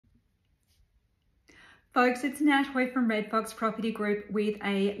Folks, it's Nat Hoy from Red Fox Property Group with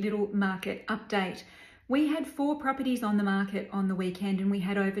a little market update. We had 4 properties on the market on the weekend and we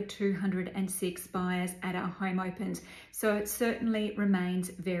had over 206 buyers at our home opens. So it certainly remains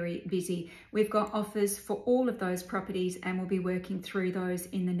very busy. We've got offers for all of those properties and we'll be working through those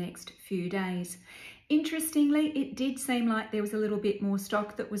in the next few days. Interestingly, it did seem like there was a little bit more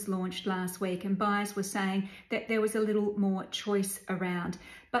stock that was launched last week and buyers were saying that there was a little more choice around,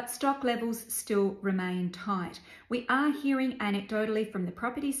 but stock levels still remain tight. We are hearing anecdotally from the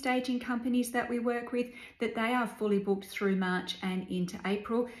property staging companies that we work with that they are fully booked through March and into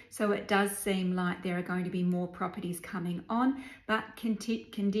April, so it does seem like there are going to be more properties coming on, but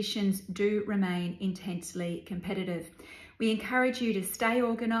conditions do remain intensely competitive. We encourage you to stay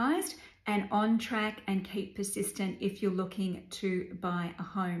organised and on track and keep persistent if you're looking to buy a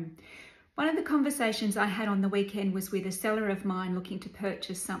home. One of the conversations I had on the weekend was with a seller of mine looking to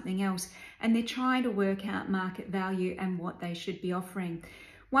purchase something else, and they're trying to work out market value and what they should be offering.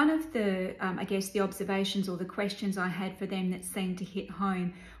 One of the, the observations or the questions I had for them that seemed to hit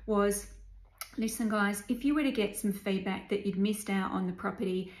home was, listen guys, if you were to get some feedback that you'd missed out on the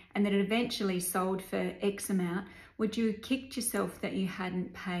property and that it eventually sold for X amount, would you have kicked yourself that you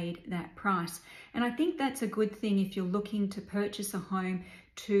hadn't paid that price? And I think that's a good thing if you're looking to purchase a home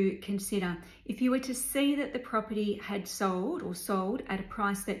to consider. If you were to see that the property had sold or sold at a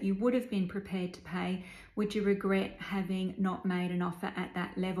price that you would have been prepared to pay, would you regret having not made an offer at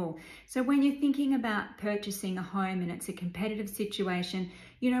that level? So when you're thinking about purchasing a home and it's a competitive situation,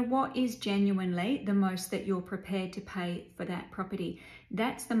 you know, what is genuinely the most that you're prepared to pay for that property?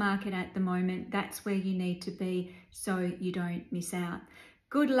 That's the market at the moment. That's where you need to be so you don't miss out.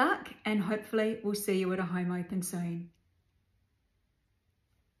 Good luck, and hopefully we'll see you at a home open soon.